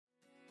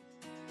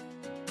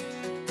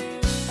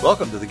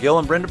Welcome to the Gil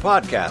and Brenda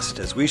podcast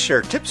as we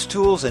share tips,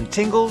 tools, and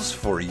tingles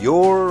for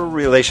your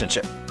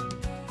relationship.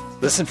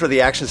 Listen for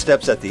the action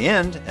steps at the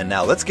end, and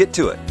now let's get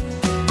to it.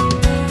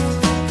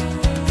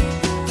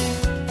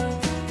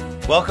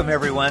 Welcome,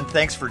 everyone.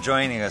 Thanks for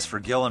joining us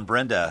for Gil and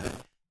Brenda.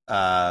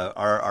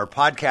 Our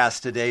podcast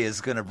today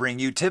is going to bring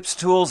you tips,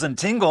 tools, and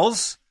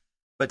tingles,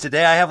 but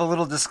today I have a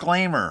little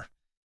disclaimer.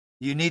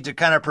 You need to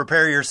kind of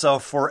prepare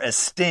yourself for a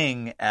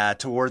sting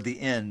toward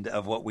the end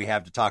of what we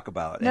have to talk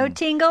about. No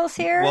tingles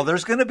here? Well,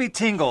 there's going to be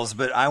tingles,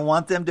 but I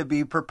want them to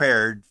be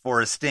prepared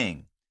for a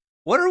sting.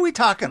 What are we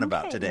talking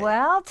about today?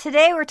 Well,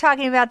 today we're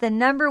talking about the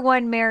number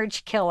one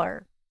marriage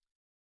killer.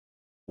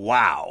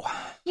 Wow.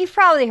 You've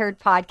probably heard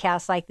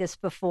podcasts like this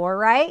before,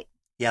 right?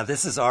 Yeah,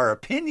 this is our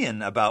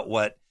opinion about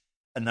what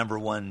a number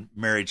one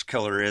marriage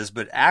killer is,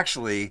 but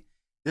actually,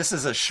 this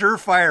is a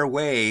surefire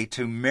way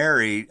to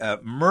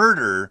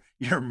murder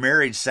your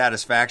marriage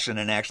satisfaction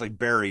and actually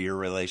bury your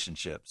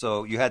relationship.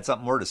 So you had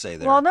something more to say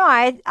there. Well, no,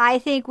 I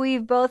think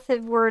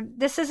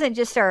this isn't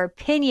just our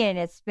opinion,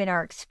 it's been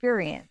our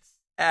experience.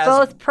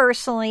 Both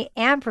personally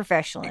and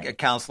professionally.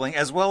 Counseling,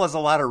 as well as a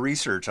lot of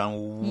research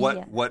on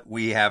what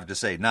we have to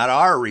say. Not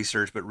our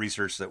research, but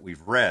research that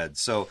we've read.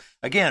 So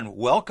again,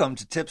 welcome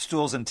to Tips,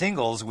 Tools, and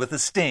Tingles with a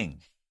sting.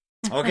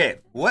 Okay,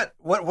 what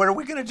are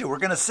we going to do? We're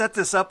going to set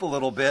this up a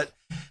little bit.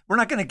 We're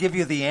not going to give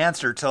you the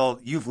answer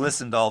till you've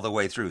listened all the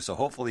way through. So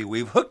hopefully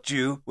we've hooked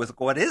you with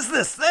what is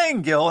this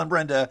thing, Gil and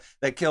Brenda,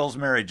 that kills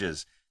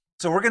marriages.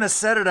 So we're going to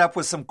set it up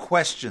with some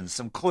questions,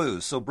 some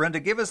clues. So Brenda,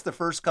 give us the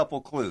first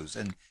couple clues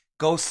and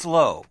go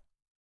slow.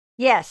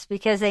 Yes,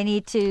 because they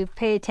need to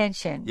pay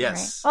attention.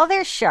 Yes. Right? Well,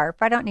 they're sharp.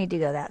 I don't need to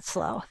go that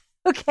slow.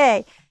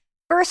 Okay.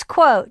 First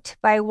quote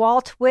by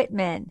Walt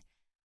Whitman.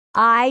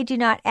 I do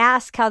not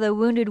ask how the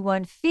wounded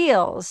one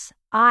feels.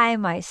 I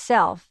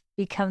myself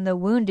become the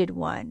wounded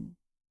one.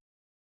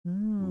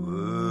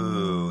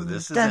 Ooh,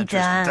 this is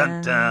interesting.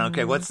 Dun, dun.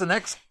 Okay, what's the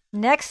next?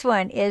 Next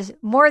one is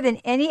more than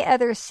any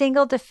other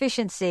single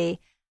deficiency,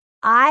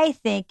 I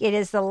think it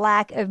is the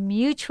lack of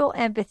mutual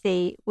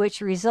empathy which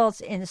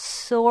results in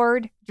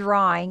sword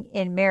drawing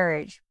in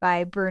marriage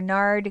by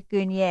Bernard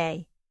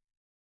Guinier.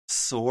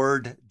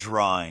 Sword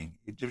drawing,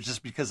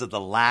 just because of the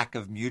lack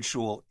of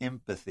mutual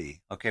empathy.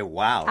 Okay,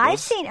 wow. I've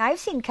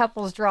seen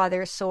couples draw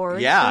their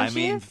swords. Yeah, I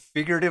mean,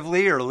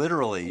 figuratively or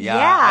literally.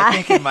 Yeah. I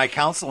think in my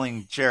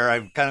counseling chair,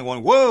 I'm kind of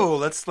going, "Whoa,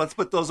 let's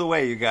put those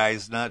away, you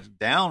guys. Not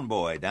down,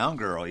 boy, down,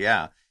 girl."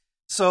 Yeah.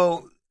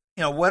 So,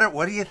 what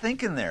are you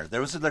thinking there?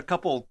 Those are a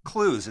couple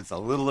clues. It's a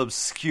little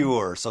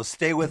obscure, so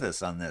stay with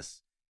us on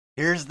this.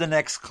 Here's the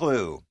next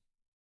clue.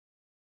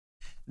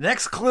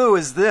 Next clue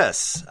is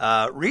this.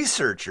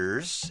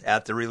 Researchers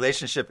at the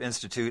Relationship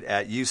Institute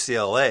at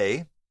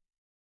UCLA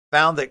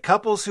found that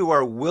couples who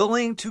are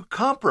willing to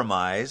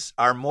compromise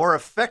are more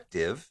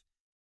effective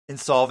in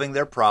solving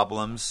their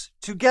problems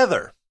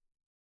together.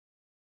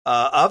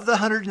 Of the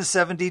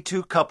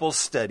 172 couples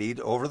studied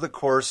over the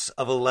course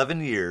of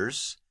 11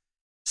 years,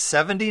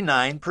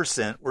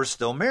 79% were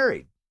still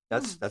married.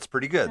 That's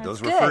pretty good. Those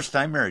were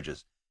first-time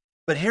marriages.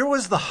 But here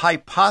was the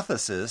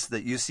hypothesis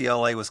that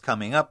UCLA was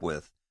coming up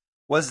with.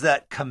 Was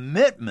that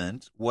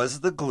commitment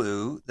was the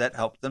glue that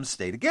helped them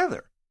stay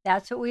together.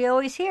 That's what we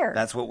always hear.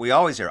 That's what we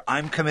always hear.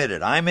 I'm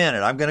committed. I'm in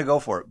it. I'm going to go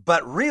for it.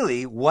 But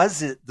really,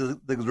 was it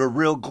the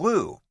real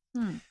glue?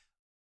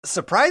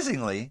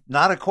 Surprisingly,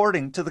 not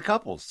according to the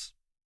couples.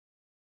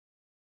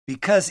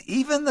 Because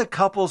even the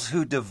couples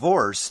who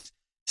divorced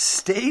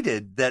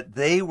stated that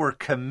they were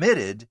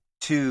committed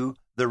to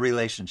the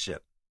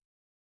relationship.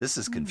 This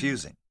is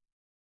confusing.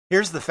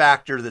 Here's the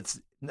factor that's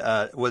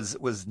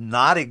was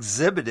not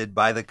exhibited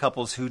by the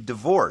couples who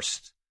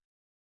divorced.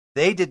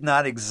 They did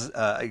not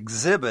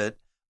exhibit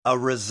a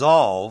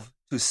resolve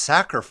to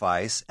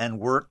sacrifice and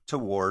work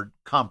toward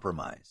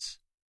compromise.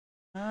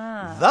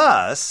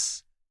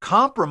 Thus,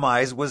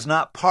 compromise was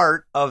not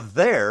part of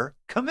their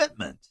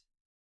commitment.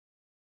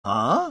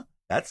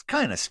 That's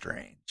kind of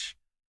strange.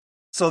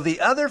 So the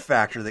other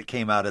factor that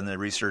came out in the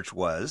research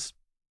was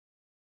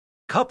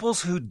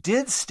couples who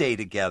did stay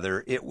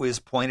together, they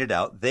pointed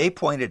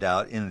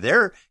out in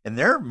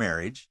their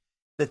marriage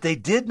that they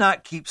did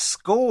not keep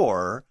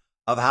score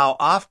of how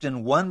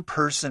often one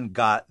person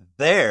got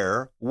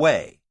their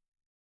way.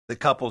 The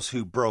couples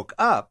who broke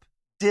up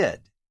did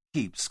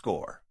keep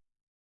score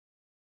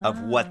of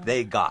what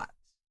they got.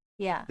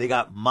 Yeah. They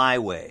got my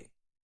way,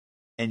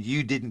 and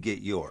you didn't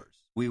get yours.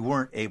 We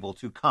weren't able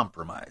to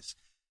compromise.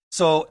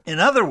 So, in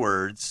other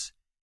words,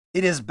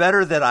 it is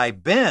better that I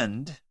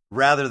bend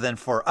rather than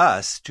for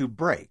us to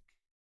break.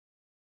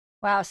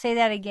 Wow, say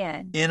that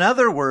again. In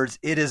other words,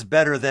 it is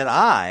better that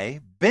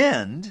I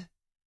bend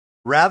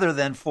rather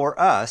than for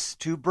us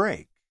to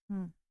break.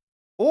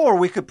 Or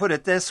we could put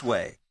it this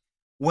way.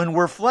 When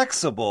we're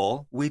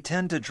flexible, we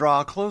tend to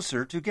draw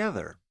closer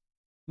together.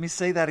 Let me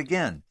say that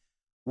again.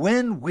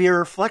 When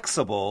we're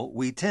flexible,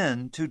 we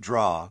tend to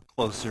draw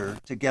closer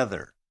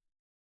together.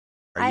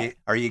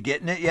 Are you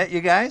getting it yet,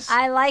 you guys?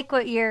 I like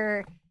what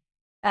your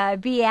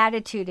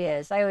beatitude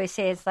is. I always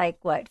say it's like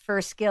what?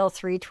 First skill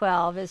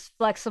 312 is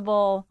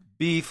flexible.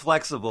 Be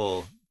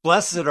flexible.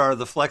 Blessed are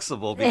the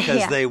flexible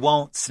because they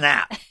won't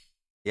snap.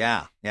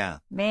 Yeah.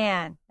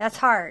 Man, that's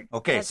hard.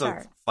 Okay, that's so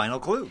hard. Final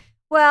clue.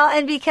 Well,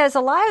 and because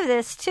a lot of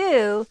this,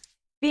 too,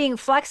 being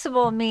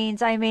flexible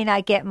means I may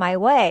not get my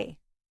way,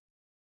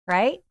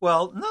 right?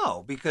 Well,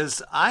 no,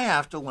 because I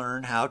have to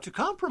learn how to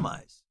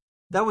compromise.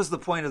 That was the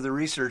point of the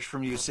research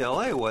from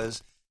UCLA,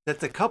 was that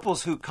the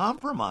couples who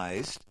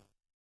compromised,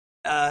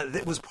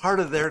 it was part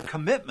of their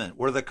commitment,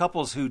 where the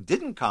couples who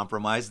didn't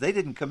compromise, they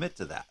didn't commit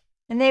to that.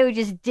 And they would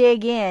just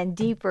dig in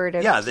deeper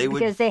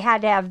because they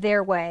had to have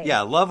their way.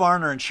 Yeah, love,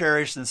 honor, and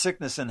cherish in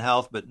sickness and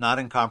health, but not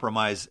in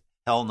compromise.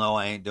 Hell no,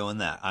 I ain't doing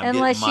that.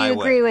 Unless you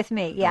agree with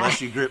me, yeah.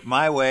 Unless you agree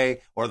my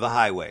way or the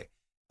highway.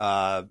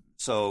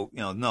 So,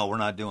 no, we're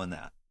not doing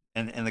that.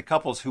 And the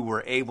couples who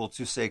were able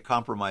to say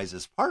compromise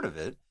is part of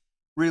it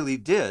really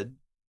did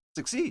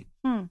succeed.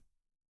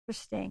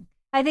 Interesting.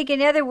 I think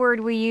another word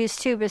we use,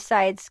 too,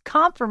 besides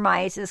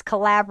compromise is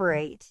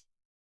collaborate.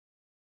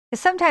 Because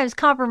sometimes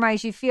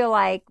compromise, you feel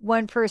like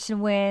one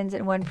person wins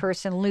and one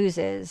person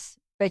loses,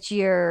 but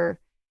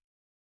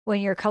when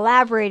you're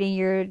collaborating,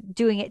 you're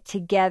doing it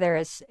together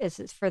as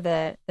for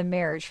the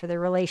marriage, for the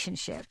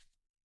relationship.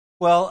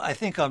 Well, I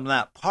think on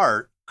that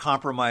part,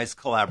 compromise,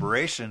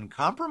 collaboration,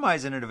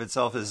 compromise in and of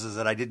itself is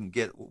that I didn't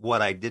get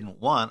what I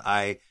didn't want.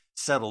 I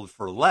settled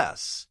for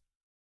less.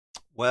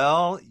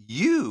 Well,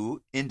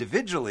 you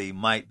individually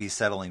might be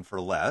settling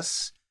for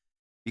less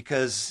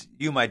because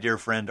you, my dear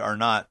friend, are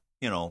not,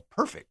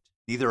 perfect.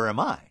 Neither am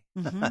I.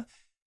 Mm-hmm.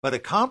 But a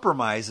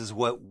compromise is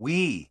what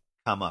we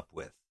come up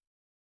with.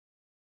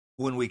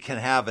 When we can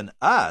have an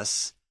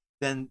us,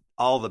 then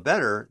all the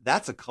better.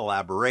 That's a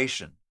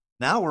collaboration.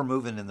 Now we're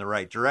moving in the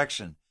right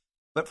direction.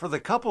 But for the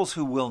couples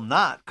who will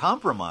not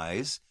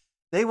compromise,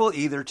 they will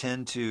either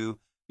tend to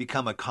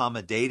become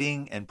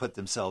accommodating and put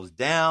themselves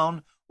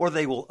down, or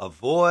they will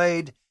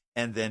avoid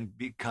and then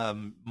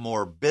become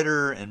more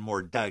bitter and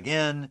more dug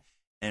in.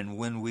 And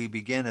when we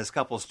begin as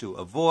couples to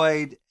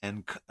avoid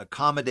and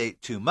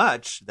accommodate too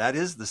much, that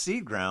is the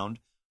seed ground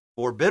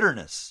for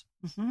bitterness.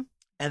 Mm-hmm.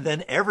 And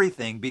then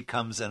everything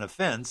becomes an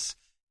offense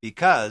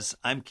because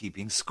I'm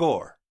keeping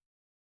score.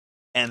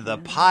 And the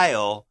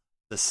pile,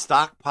 the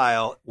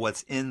stockpile,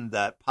 what's in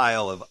that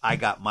pile of I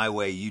got my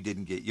way, you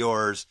didn't get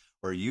yours,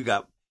 or you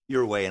got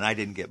your way and I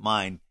didn't get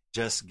mine,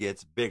 just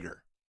gets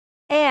bigger.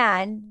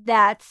 And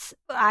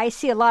I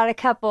see a lot of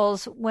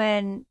couples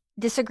when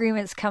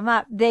disagreements come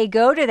up, they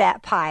go to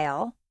that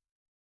pile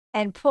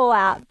and pull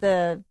out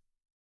the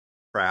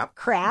crap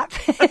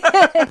from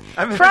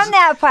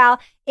that pile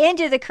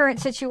into the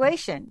current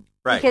situation,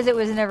 right? Because it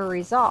was never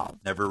resolved.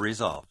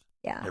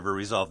 Yeah, never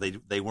resolved.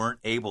 They weren't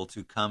able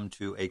to come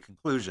to a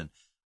conclusion.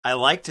 I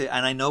like to,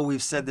 and I know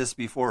we've said this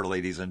before,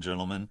 ladies and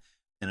gentlemen,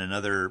 in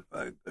another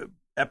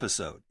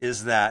episode,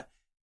 is that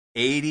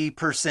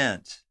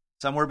 80%,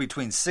 somewhere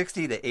between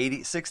 65 to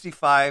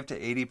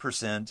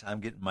 80%. I'm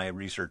getting my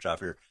research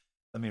off here.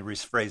 Let me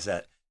rephrase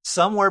that.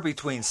 Somewhere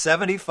between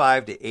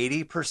 75 to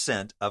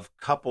 80% of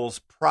couples'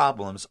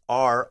 problems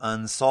are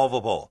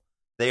unsolvable.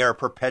 They are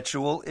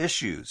perpetual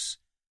issues.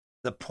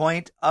 The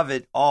point of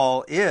it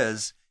all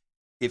is,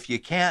 if you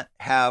can't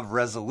have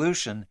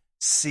resolution,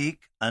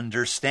 seek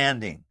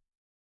understanding.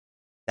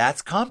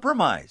 That's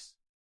compromise.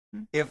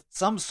 If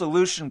some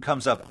solution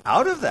comes up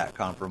out of that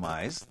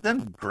compromise,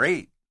 then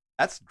great.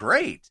 That's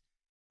great.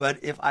 But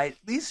if I at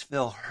least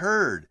feel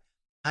heard,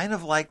 kind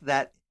of like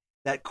that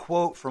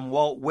quote from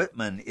Walt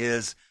Whitman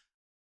is,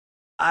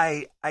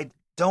 I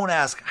don't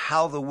ask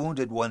how the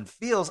wounded one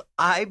feels.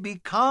 I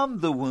become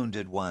the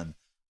wounded one.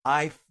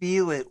 I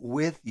feel it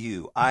with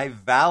you. I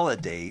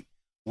validate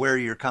where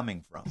you're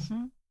coming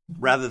from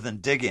rather than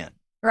dig in.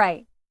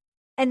 Right.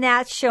 And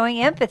that's showing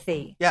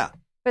empathy. Yeah.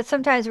 But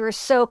sometimes we're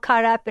so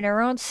caught up in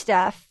our own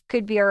stuff,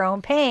 could be our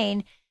own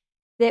pain,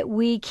 that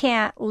we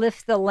can't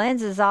lift the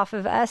lenses off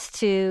of us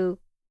to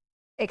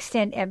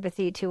extend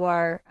empathy to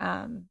our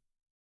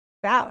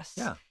spouse.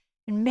 Yeah.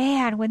 And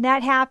man, when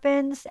that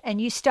happens and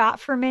you stop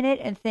for a minute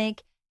and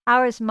think,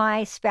 how is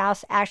my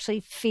spouse actually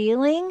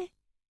feeling?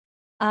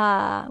 We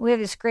have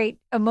this great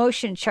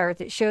emotion chart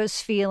that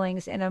shows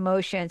feelings and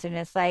emotions. And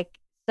it's like,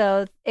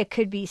 so it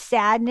could be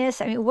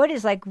sadness. I mean, what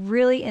is like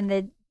really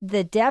in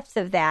the depth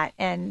of that?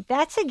 And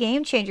that's a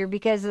game changer,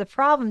 because the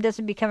problem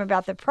doesn't become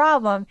about the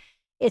problem.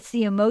 It's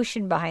the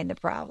emotion behind the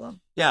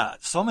problem. Yeah.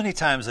 So many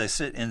times I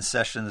sit in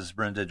sessions,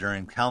 Brenda,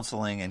 during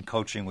counseling and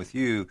coaching with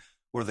you,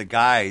 where the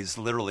guys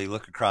literally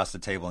look across the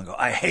table and go,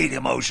 I hate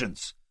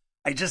emotions.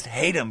 I just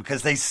hate them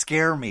because they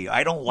scare me.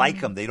 I don't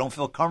like them. They don't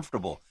feel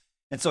comfortable.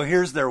 And so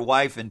here's their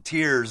wife in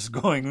tears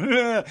going,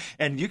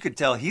 and you could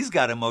tell he's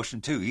got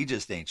emotion too. He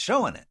just ain't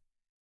showing it.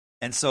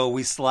 And so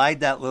we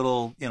slide that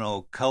little,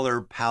 color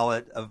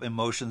palette of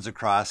emotions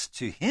across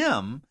to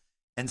him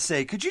and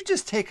say, could you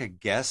just take a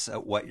guess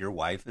at what your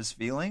wife is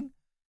feeling?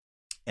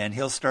 And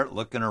he'll start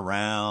looking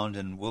around,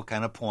 and we'll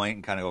kind of point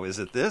and kind of go, is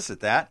it this,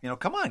 at that?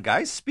 Come on,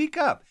 guys, speak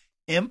up,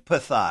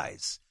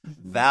 empathize,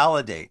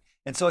 validate.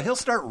 And so he'll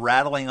start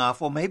rattling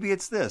off, well, maybe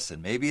it's this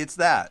and maybe it's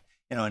that.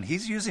 And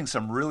he's using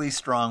some really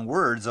strong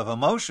words of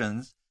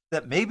emotions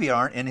that maybe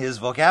aren't in his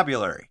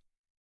vocabulary.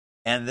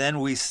 And then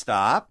we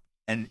stop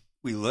and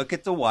we look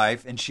at the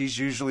wife, and she's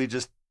usually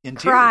just in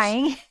tears.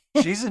 Crying.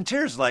 She's in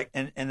tears,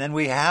 and then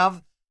we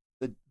have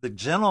the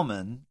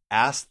gentleman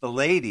ask the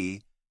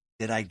lady,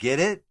 "Did I get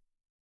it?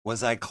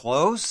 Was I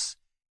close?"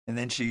 And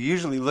then she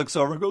usually looks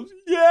over and goes,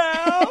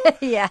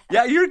 "Yeah,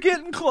 yeah, you're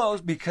getting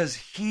close," because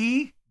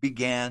he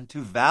began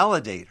to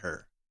validate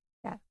her.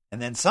 Yeah.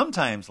 And then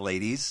sometimes,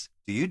 ladies,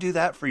 do you do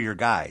that for your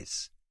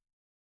guys?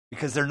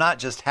 Because they're not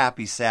just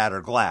happy, sad,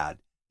 or glad.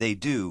 They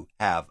do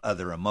have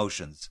other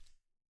emotions.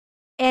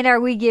 And are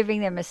we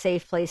giving them a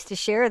safe place to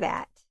share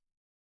that?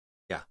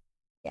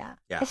 Yeah.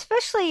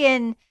 Especially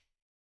in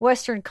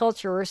Western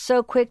culture, we're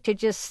so quick to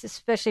just,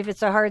 especially if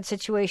it's a hard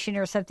situation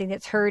or something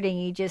that's hurting,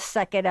 you just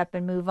suck it up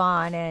and move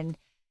on. And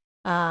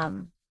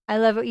I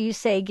love what you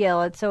say,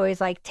 Gil. It's always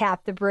like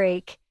tap the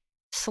brake,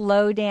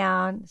 slow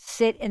down,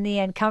 sit in the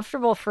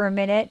uncomfortable for a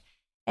minute,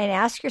 and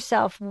ask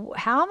yourself,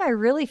 how am I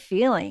really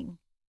feeling?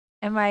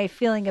 Am I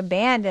feeling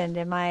abandoned?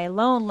 Am I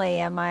lonely?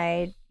 Am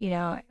I,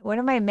 what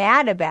am I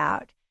mad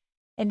about?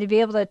 And to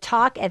be able to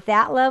talk at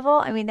that level,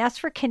 I mean,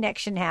 that's where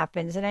connection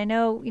happens. And I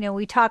know,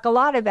 we talk a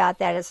lot about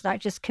that. It's not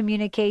just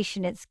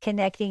communication, it's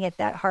connecting at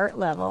that heart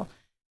level,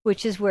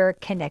 which is where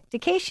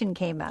connectication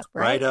came up,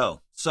 right?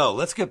 Righto. So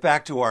let's get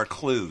back to our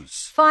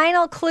clues.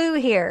 Final clue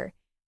here.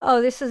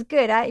 Oh, this is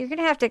good. You're going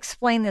to have to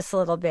explain this a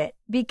little bit.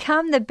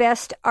 Become the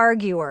best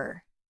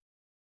arguer.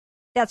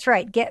 That's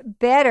right. Get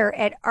better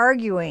at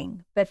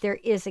arguing, but there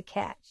is a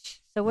catch.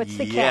 So what's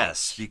the catch?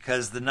 Yes,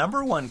 because the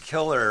number one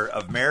killer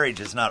of marriage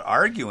is not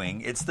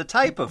arguing, it's the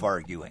type of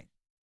arguing.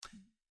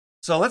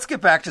 So let's get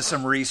back to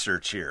some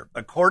research here.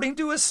 According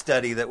to a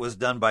study that was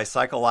done by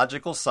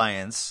Psychological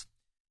Science,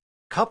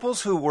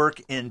 couples who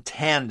work in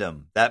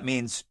tandem, that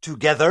means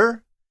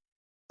together,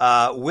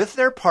 with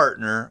their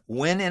partner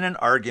when in an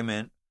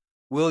argument,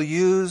 will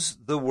use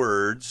the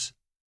words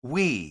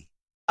we,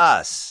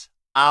 us,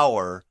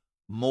 our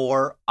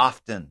more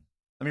often.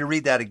 Let me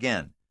read that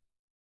again.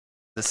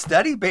 The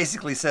study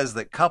basically says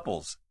that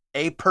couples,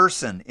 a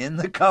person in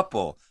the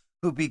couple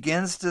who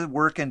begins to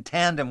work in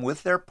tandem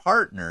with their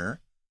partner,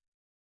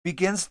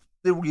 begins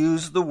to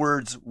use the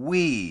words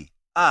we,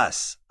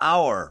 us,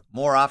 our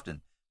more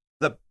often.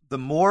 The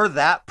more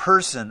that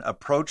person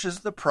approaches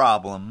the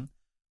problem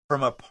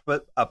from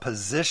a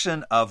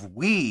position of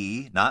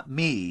we, not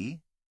me,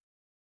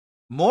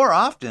 more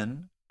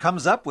often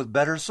comes up with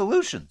better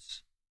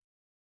solutions.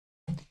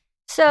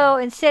 So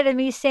instead of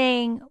me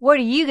saying, what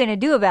are you going to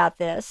do about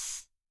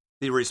this?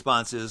 The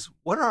response is,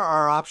 what are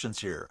our options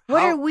here?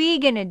 What are we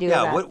going to do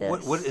about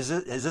this? What is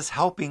it? Is this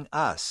helping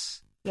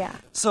us? Yeah.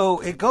 So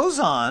it goes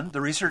on,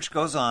 the research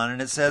goes on,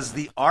 and it says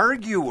the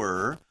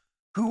arguer,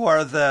 who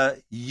are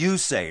the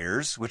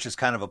you-sayers, which is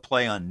kind of a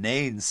play on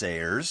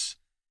naysayers.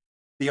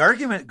 The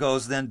argument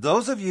goes then,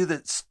 those of you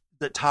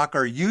that talk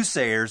are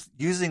you-sayers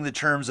using the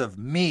terms of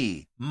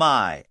me,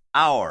 my,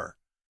 our,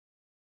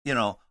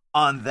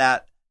 on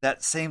that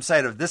same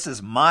side of this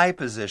is my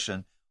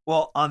position.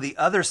 Well, on the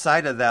other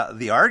side of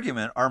the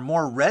argument are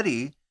more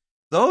ready.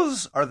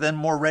 Those are then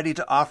more ready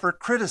to offer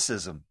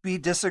criticism, be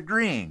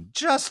disagreeing,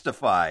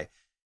 justify,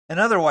 and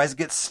otherwise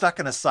get stuck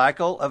in a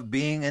cycle of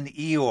being an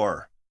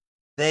Eeyore.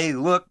 They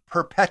look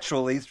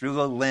perpetually through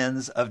the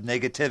lens of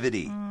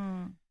negativity.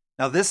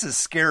 Now, this is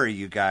scary,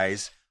 you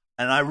guys,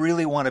 and I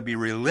really want to be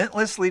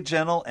relentlessly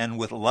gentle, and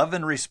with love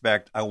and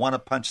respect, I want to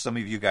punch some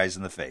of you guys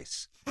in the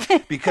face.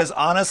 Because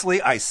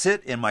honestly, I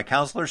sit in my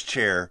counselor's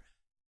chair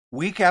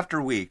week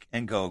after week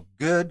and go,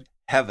 good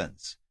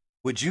heavens,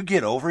 would you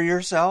get over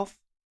yourself?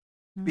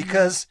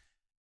 Because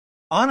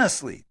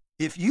honestly,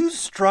 if you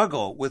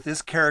struggle with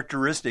this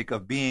characteristic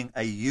of being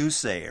a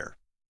you-sayer,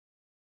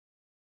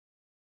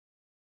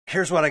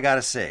 here's what I got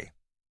to say.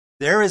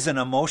 There is an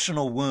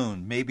emotional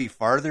wound maybe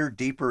farther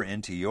deeper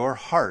into your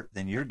heart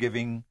than you're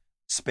giving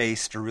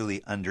space to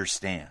really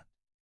understand.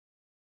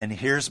 And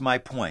here's my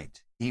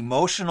point.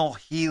 Emotional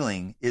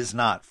healing is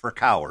not for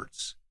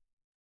cowards.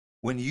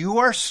 When you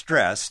are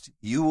stressed,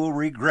 you will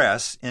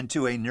regress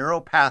into a neural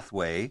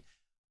pathway,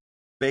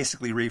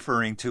 basically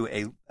referring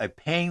to a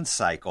pain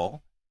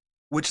cycle,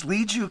 which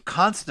leads you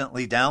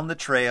constantly down the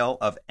trail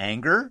of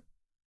anger,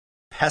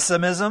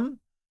 pessimism,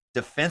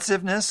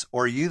 defensiveness,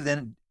 or you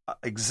then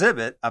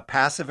exhibit a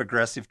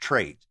passive-aggressive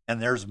trait,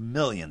 and there's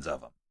millions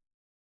of them.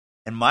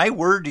 And my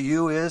word to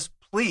you is,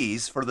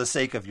 please, for the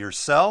sake of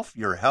yourself,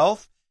 your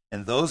health,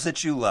 and those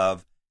that you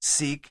love,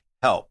 seek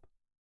help.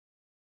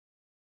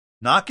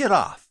 Knock it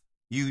off.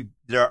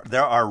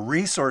 There are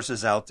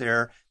resources out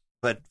there,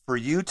 but for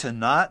you to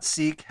not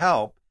seek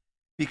help,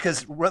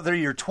 because whether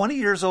you're 20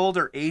 years old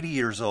or 80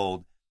 years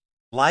old,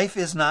 life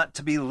is not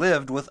to be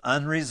lived with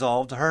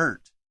unresolved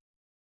hurt.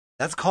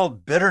 That's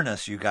called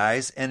bitterness, you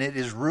guys, and it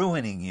is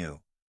ruining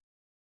you.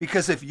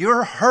 Because if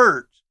you're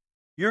hurt,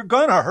 you're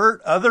going to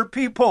hurt other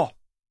people.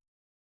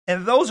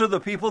 And those are the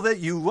people that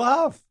you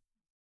love.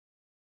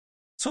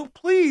 So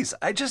please,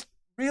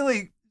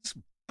 really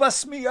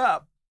bust me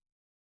up.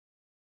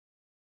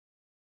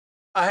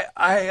 I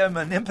am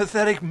an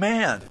empathetic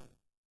man,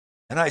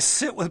 and I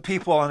sit with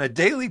people on a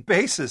daily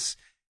basis,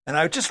 And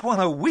I just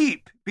want to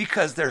weep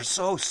because they're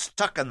so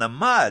stuck in the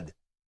mud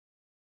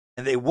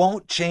and they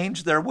won't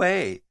change their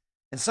way.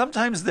 And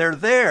sometimes they're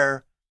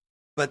there,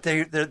 but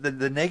they're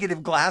the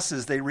negative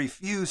glasses they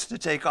refuse to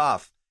take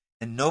off.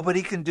 And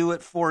nobody can do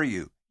it for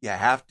you. You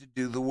have to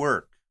do the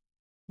work.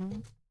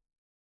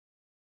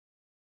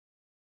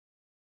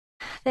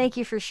 Thank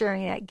you for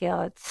sharing that,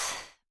 Gil.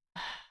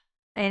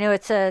 I know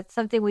it's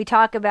something we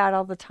talk about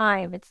all the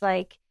time. It's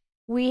like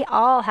we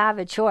all have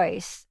a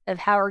choice of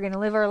how we're going to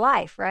live our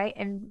life, right?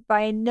 And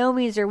by no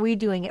means are we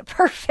doing it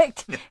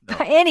perfect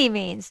by any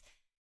means.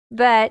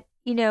 But,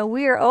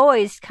 we are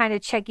always kind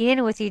of checking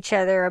in with each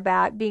other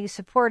about being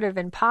supportive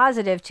and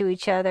positive to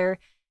each other,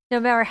 no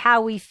matter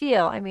how we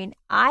feel. I mean,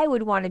 I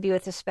would want to be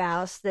with a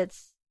spouse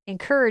that's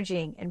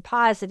encouraging and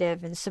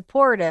positive and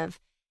supportive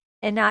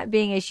and not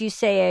being, as you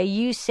say, a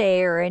you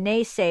say or a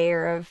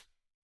naysayer of,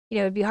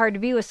 it'd be hard to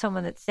be with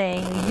someone that's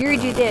saying, you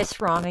do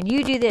this wrong and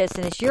you do this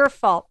and it's your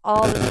fault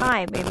all the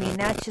time. I mean,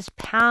 that's just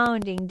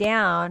pounding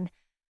down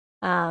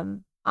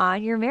on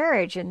your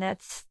marriage. And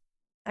that's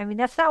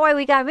not why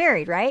we got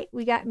married, right?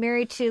 We got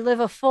married to live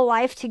a full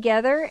life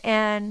together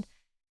and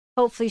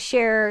hopefully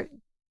share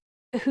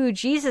who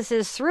Jesus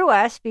is through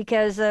us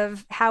because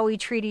of how we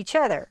treat each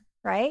other,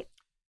 right?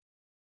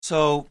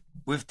 So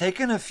we've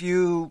taken a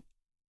few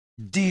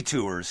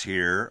detours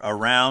here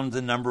around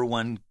the number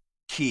one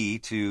key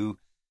to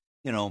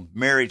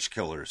marriage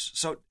killers.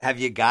 So have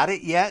you got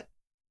it yet?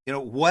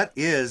 What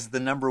is the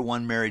number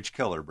one marriage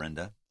killer,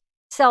 Brenda?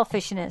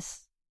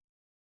 Selfishness.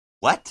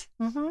 What?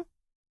 Mm-hmm.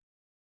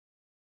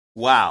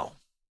 Wow.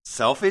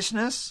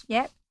 Selfishness?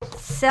 Yep.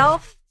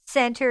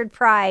 Self-centered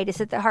pride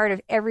is at the heart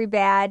of every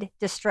bad,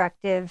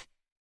 destructive,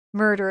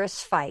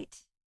 murderous fight.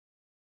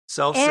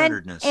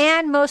 Self-centeredness.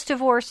 And most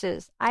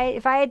divorces.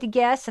 If I had to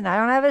guess, and I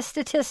don't have a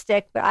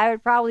statistic, but I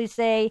would probably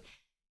say,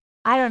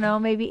 I don't know,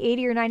 maybe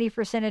 80 or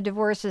 90% of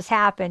divorces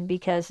happen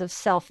because of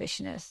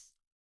selfishness.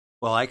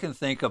 Well, I can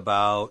think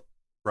about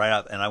right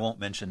up, and I won't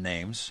mention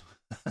names,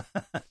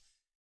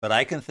 but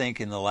I can think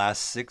in the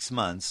last 6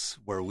 months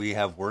where we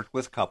have worked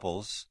with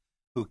couples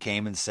who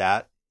came and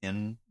sat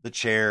in the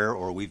chair,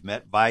 or we've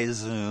met via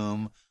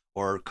Zoom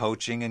or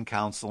coaching and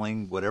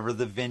counseling, whatever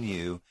the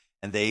venue,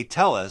 and they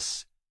tell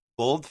us,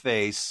 bold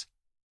face,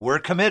 we're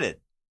committed,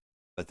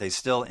 but they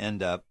still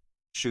end up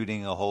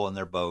shooting a hole in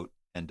their boat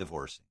and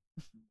divorcing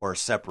or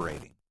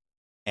separating.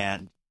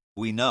 And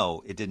we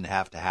know it didn't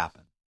have to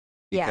happen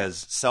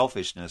because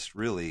selfishness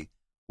really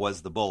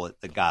was the bullet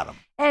that got them.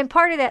 And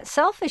part of that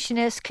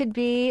selfishness could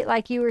be,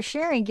 like you were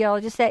sharing, Gil,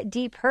 just that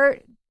deep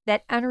hurt,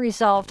 that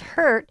unresolved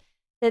hurt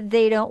that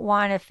they don't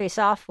want to face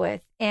off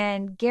with.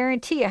 And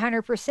guarantee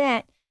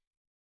 100%,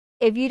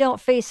 if you don't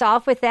face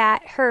off with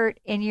that hurt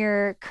in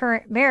your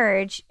current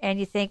marriage and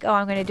you think, oh,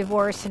 I'm going to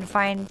divorce and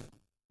find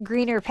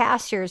greener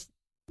pastures,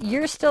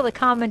 you're still the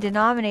common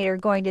denominator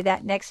going to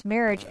that next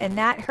marriage, and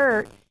that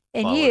hurt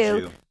in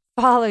you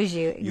follows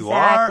you.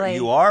 Exactly.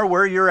 You are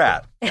where you're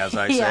at, as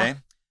I say.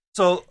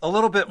 So a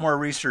little bit more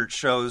research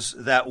shows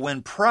that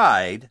when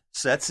pride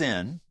sets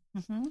in,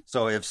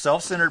 so if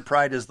self-centered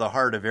pride is the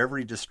heart of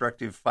every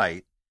destructive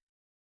fight,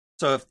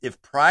 so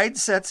if pride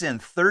sets in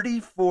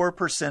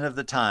 34% of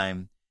the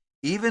time,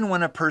 even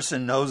when a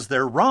person knows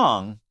they're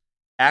wrong,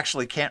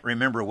 actually can't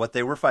remember what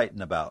they were fighting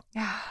about.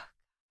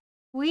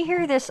 We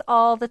hear this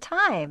all the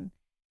time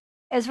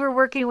as we're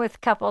working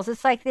with couples.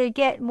 It's like they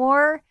get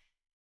more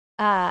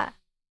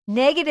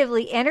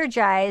negatively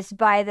energized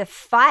by the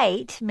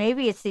fight.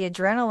 Maybe it's the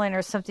adrenaline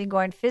or something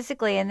going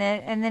physically. And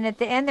then at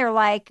the end, they're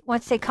like,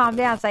 once they calm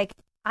down, it's like,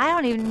 I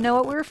don't even know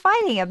what we were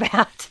fighting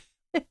about.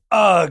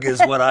 Ugh is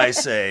what I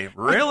say.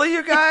 Really,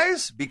 you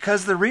guys?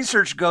 Because the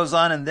research goes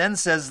on and then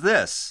says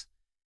this.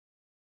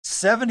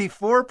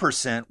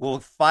 74% will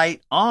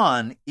fight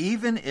on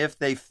even if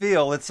they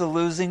feel it's a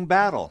losing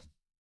battle.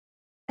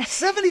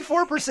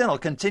 74% will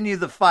continue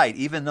the fight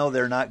even though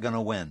they're not going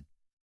to win.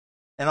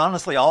 And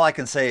honestly, all I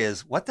can say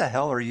is, what the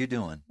hell are you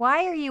doing?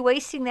 Why are you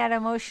wasting that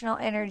emotional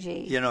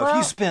energy? If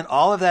you spent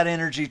all of that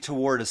energy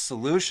toward a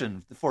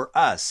solution for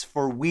us,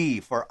 for we,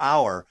 for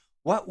our,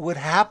 what would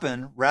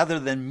happen rather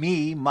than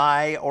me,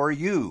 my, or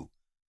you?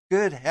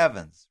 Good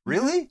heavens.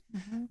 Really?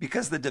 Mm-hmm.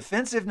 Because the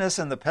defensiveness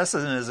and the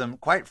pessimism,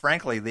 quite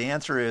frankly, the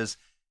answer is,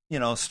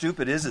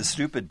 stupid is as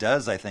stupid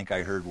does, I think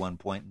I heard one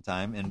point in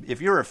time. And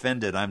if you're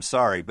offended, I'm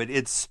sorry, but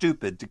it's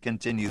stupid to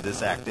continue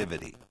this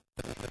activity.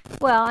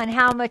 Well, and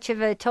how much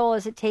of a toll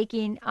is it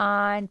taking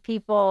on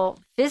people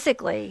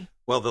physically?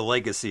 Well, the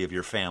legacy of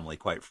your family,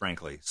 quite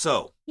frankly.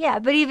 So yeah,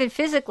 but even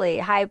physically,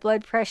 high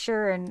blood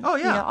pressure and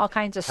all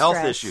kinds of health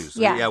stress. Issues.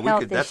 Yeah, we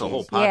could. That's a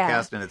whole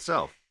podcast in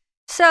itself.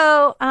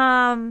 So,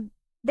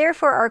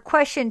 therefore, our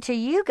question to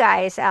you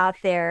guys out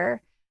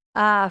there,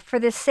 for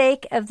the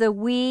sake of the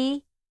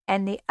we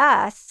and the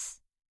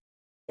us,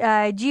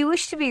 do you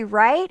wish to be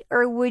right,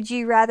 or would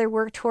you rather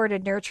work toward a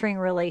nurturing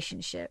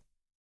relationship?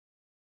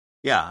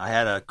 Yeah, I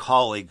had a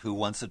colleague who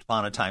once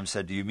upon a time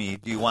said to me,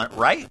 do you want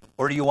right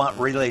or do you want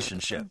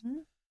relationship? Mm-hmm.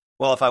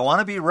 Well, if I want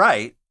to be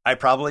right, I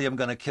probably am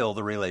going to kill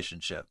the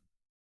relationship.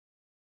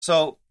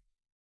 So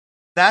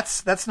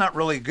that's not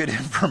really good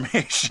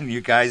information,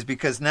 you guys,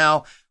 because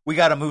now we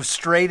got to move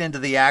straight into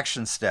the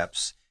action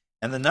steps.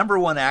 And the number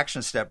one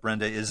action step,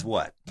 Brenda, is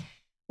what?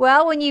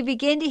 Well, when you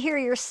begin to hear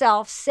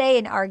yourself say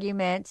in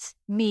arguments,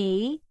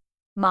 me,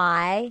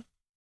 my,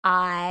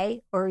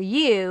 I, or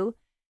you,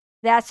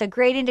 that's a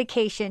great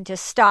indication to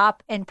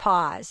stop and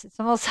pause. It's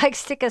almost like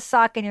stick a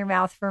sock in your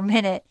mouth for a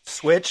minute.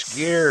 Switch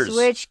gears.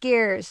 Switch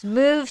gears.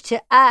 Move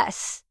to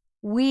us,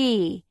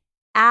 we,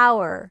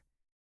 our.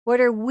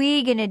 What are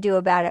we going to do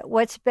about it?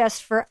 What's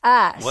best for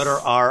us? What are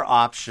our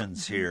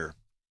options here?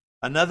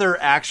 Another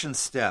action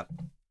step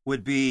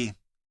would be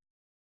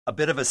a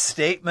bit of a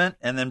statement,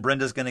 and then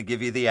Brenda's going to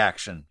give you the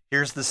action.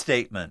 Here's the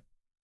statement.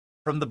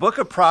 From the book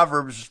of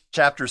Proverbs,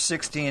 chapter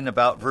 16,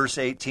 about verse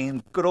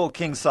 18, good old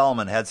King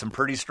Solomon had some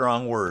pretty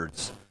strong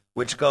words,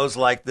 which goes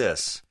like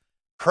this.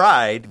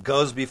 Pride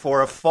goes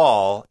before a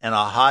fall, and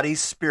a haughty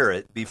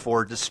spirit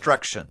before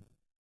destruction.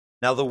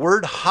 Now, the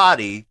word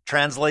haughty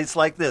translates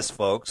like this,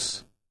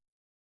 folks.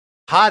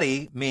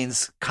 Haughty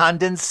means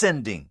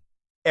condescending,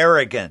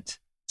 arrogant,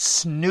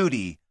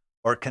 snooty,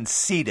 or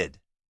conceited.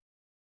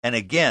 And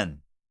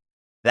again,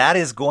 that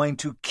is going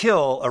to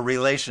kill a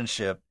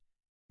relationship.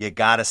 You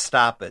got to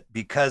stop it,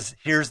 because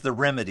here's the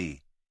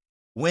remedy.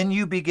 When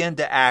you begin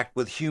to act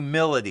with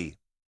humility,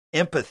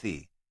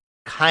 empathy,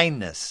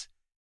 kindness,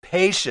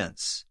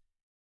 patience,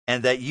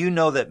 and that you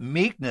know that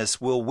meekness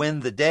will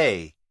win the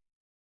day,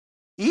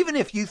 even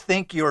if you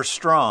think you're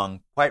strong,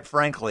 quite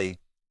frankly,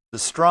 the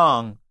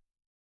strong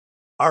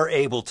are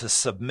able to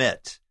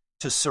submit,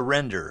 to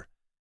surrender.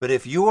 But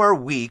if you are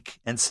weak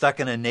and stuck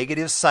in a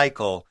negative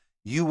cycle,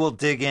 you will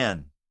dig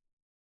in.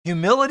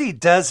 Humility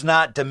does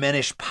not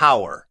diminish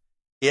power.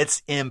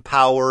 It's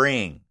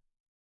empowering.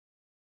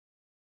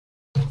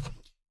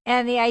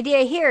 And the idea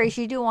here is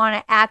you do want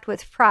to act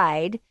with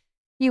pride.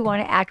 You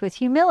want to act with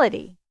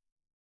humility.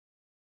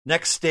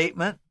 Next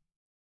statement.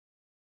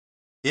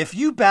 If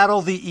you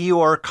battle the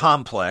Eeyore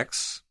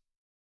complex,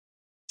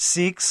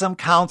 seek some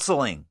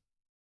counseling.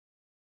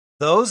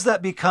 Those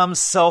that become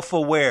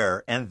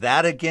self-aware, and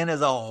that again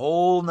is a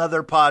whole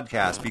nother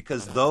podcast,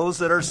 because those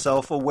that are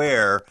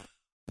self-aware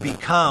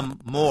become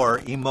more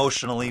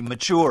emotionally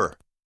mature.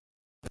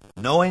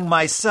 Knowing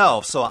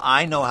myself so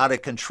I know how to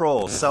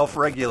control,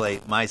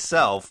 self-regulate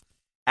myself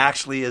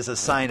actually is a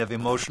sign of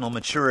emotional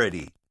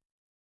maturity.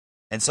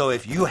 And so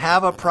if you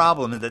have a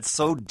problem that's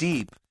so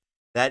deep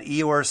that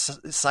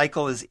Eeyore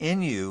cycle is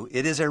in you,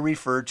 it is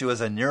referred to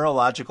as a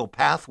neurological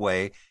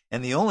pathway,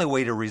 and the only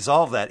way to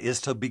resolve that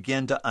is to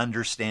begin to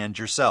understand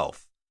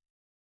yourself.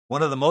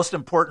 One of the most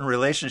important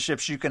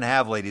relationships you can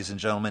have, ladies and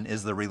gentlemen,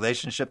 is the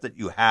relationship that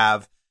you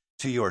have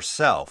to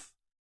yourself.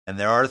 And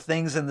there are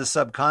things in the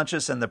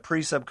subconscious and the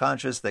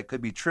pre-subconscious that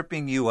could be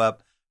tripping you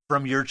up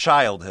from your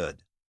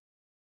childhood.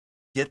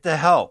 Get the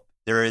help.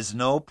 There is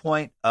no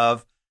point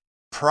of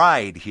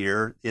pride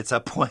here. It's a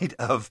point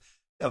of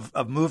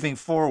moving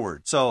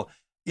forward. So,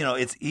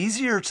 it's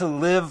easier to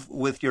live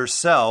with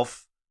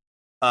yourself,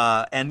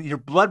 and your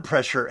blood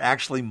pressure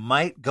actually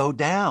might go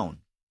down.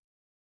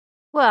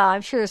 Well,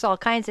 I'm sure there's all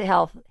kinds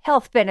of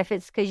health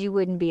benefits because you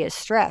wouldn't be as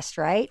stressed,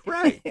 right?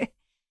 Right.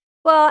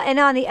 Well, and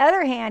on the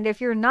other hand,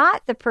 if you're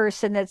not the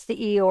person that's the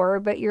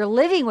Eeyore, but you're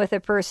living with a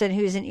person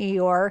who's an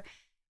Eeyore,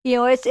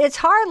 it's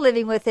hard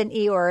living with an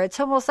Eeyore. It's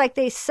almost like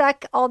they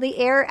suck all the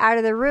air out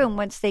of the room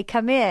once they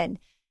come in.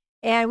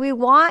 And we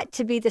want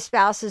to be the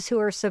spouses who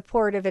are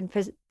supportive and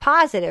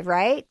positive,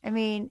 right? I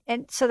mean,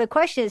 and so the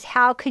question is,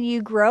 how can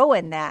you grow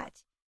in that?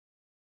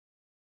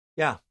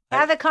 Yeah.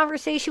 Have a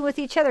conversation with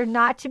each other,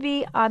 not to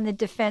be on the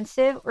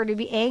defensive or to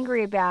be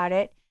angry about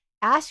it.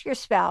 Ask your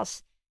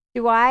spouse,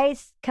 do I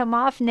come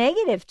off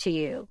negative to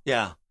you?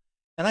 Yeah.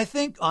 And I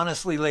think,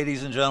 honestly,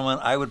 ladies and gentlemen,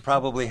 I would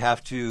probably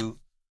have to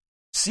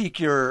seek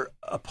your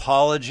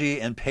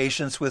apology and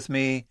patience with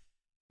me,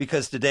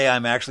 because today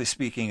I'm actually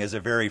speaking as a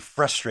very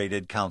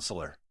frustrated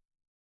counselor.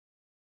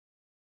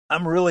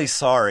 I'm really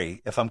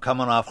sorry if I'm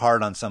coming off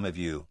hard on some of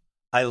you.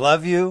 I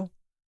love you.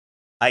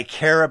 I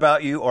care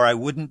about you, or I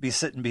wouldn't be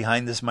sitting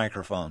behind this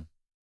microphone.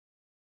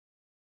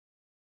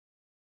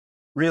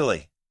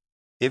 Really,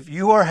 if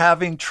you are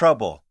having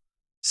trouble,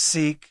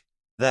 seek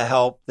the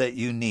help that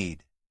you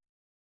need.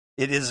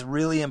 It is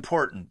really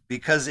important,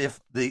 because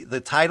if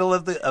the title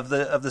of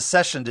the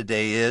session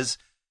today is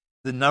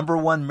the number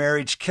one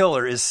marriage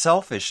killer is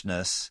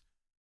selfishness,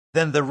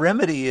 then the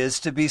remedy is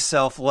to be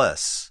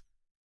selfless.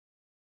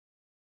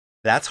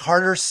 That's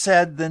harder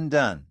said than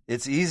done.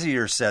 It's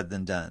easier said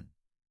than done.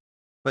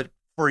 But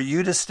for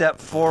you to step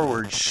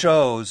forward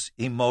shows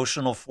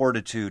emotional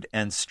fortitude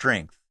and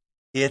strength.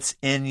 It's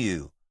in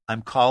you.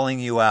 I'm calling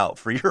you out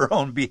for your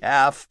own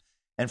behalf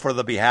and for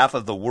the behalf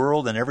of the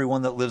world and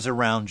everyone that lives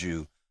around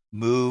you.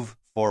 Move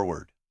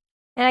forward.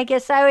 And I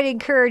guess I would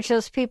encourage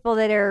those people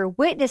that are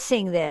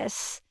witnessing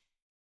this,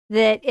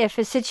 that if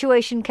a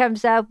situation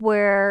comes up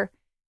where,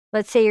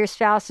 let's say your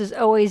spouse has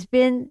always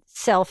been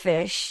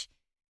selfish,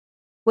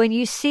 when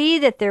you see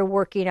that they're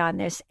working on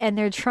this and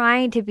they're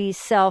trying to be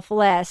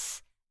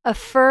selfless,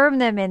 affirm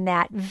them in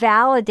that,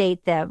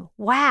 validate them.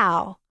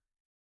 Wow,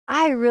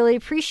 I really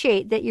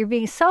appreciate that you're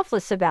being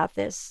selfless about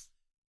this.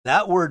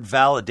 That word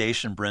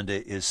validation,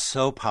 Brenda, is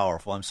so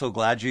powerful. I'm so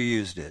glad you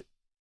used it.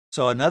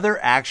 So another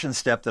action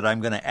step that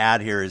I'm going to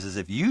add here is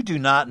if you do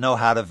not know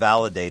how to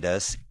validate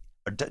us,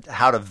 or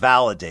how to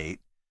validate,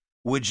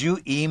 would you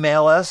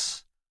email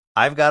us?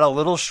 I've got a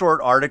little short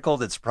article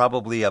that's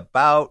probably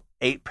about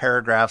 8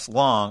 paragraphs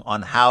long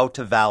on how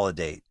to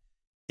validate.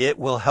 It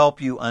will help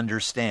you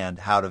understand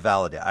how to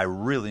validate. I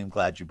really am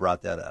glad you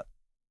brought that up.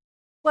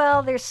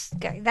 Well,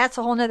 that's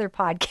a whole nother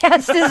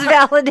podcast is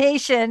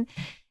validation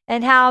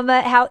and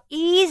how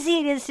easy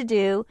it is to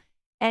do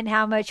and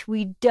how much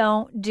we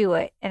don't do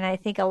it. And I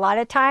think a lot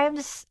of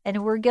times,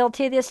 and we're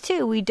guilty of this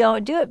too, we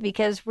don't do it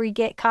because we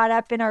get caught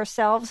up in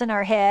ourselves and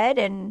our head,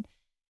 and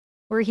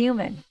we're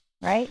human,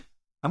 right?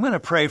 I'm going to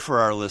pray for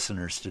our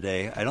listeners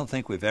today. I don't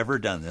think we've ever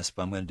done this,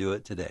 but I'm going to do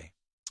it today.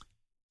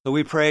 So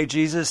we pray,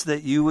 Jesus,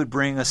 that you would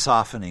bring a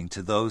softening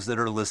to those that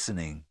are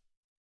listening.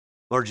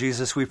 Lord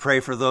Jesus, we pray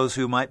for those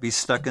who might be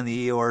stuck in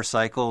the Eeyore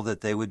cycle,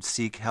 that they would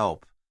seek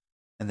help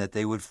and that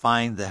they would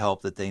find the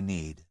help that they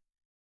need.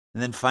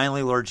 And then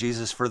finally, Lord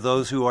Jesus, for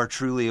those who are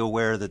truly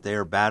aware that they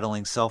are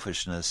battling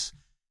selfishness,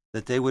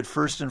 that they would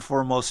first and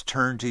foremost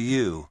turn to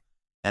you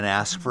and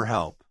ask for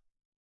help.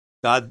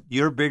 God,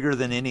 you're bigger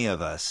than any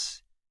of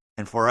us.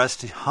 And for us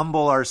to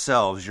humble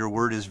ourselves, your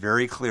word is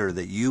very clear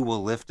that you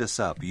will lift us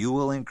up, you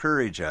will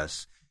encourage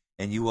us,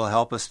 and you will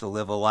help us to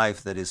live a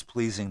life that is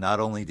pleasing not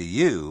only to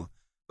you,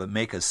 but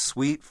make us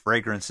sweet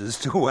fragrances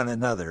to one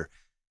another.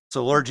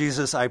 So, Lord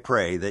Jesus, I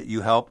pray that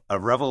you help a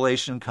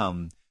revelation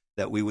come,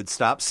 that we would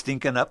stop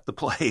stinking up the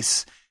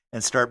place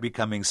and start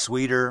becoming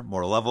sweeter,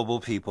 more lovable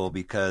people,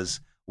 because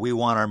we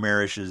want our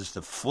marriages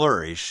to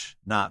flourish,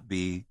 not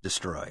be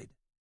destroyed.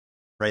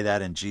 Pray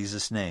that in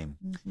Jesus' name.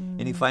 Mm-hmm.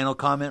 Any final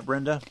comment,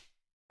 Brenda?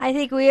 I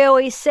think we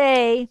always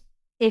say,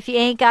 if you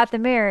ain't got the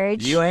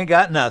marriage, you ain't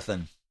got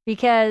nothing.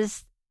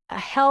 Because a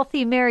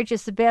healthy marriage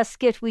is the best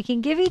gift we can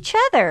give each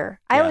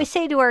other. Yeah. I always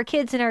say to our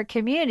kids in our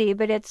community,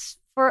 but it's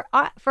for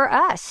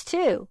us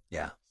too.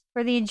 Yeah.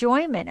 For the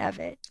enjoyment of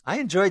it. I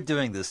enjoyed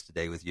doing this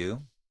today with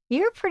you.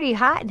 You're pretty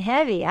hot and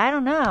heavy. I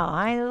don't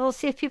know. We'll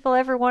see if people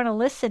ever want to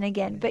listen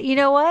again. But you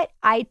know what?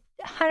 I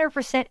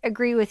 100%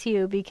 agree with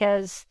you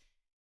because,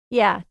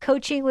 yeah,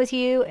 coaching with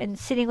you and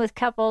sitting with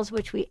couples,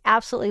 which we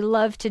absolutely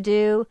love to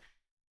do,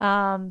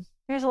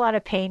 there's a lot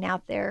of pain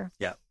out there.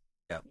 Yeah.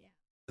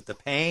 But the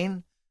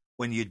pain,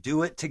 when you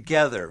do it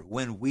together,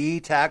 when we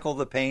tackle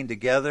the pain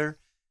together,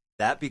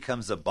 that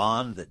becomes a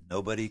bond that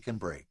nobody can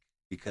break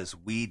because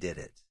we did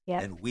it.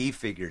 Yep. And we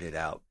figured it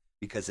out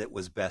because it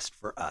was best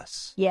for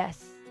us.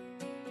 Yes.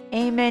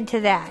 Amen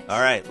to that.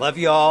 All right. Love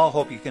you all.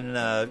 Hope you can,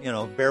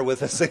 bear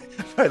with us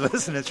by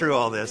listening through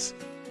all this.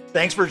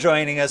 Thanks for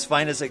joining us.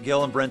 Find us at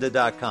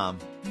GillandBrenda.com.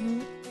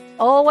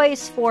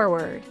 Always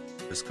forward.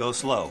 Just go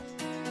slow.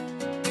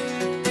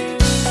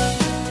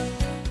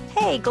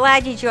 Hey,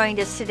 glad you joined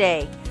us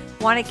today.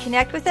 Want to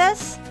connect with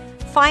us?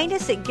 Find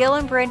us at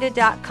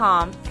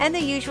GillandBrenda.com and the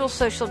usual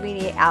social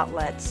media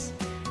outlets.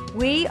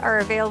 We are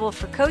available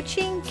for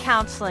coaching,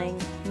 counseling,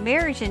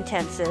 marriage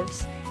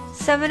intensives,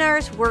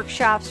 seminars,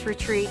 workshops,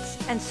 retreats,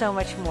 and so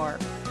much more.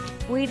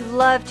 We'd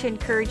love to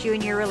encourage you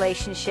in your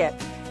relationship.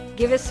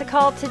 Give us a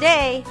call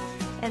today,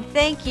 and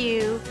thank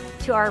you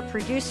to our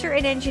producer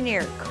and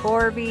engineer,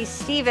 Corby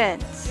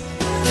Stevens.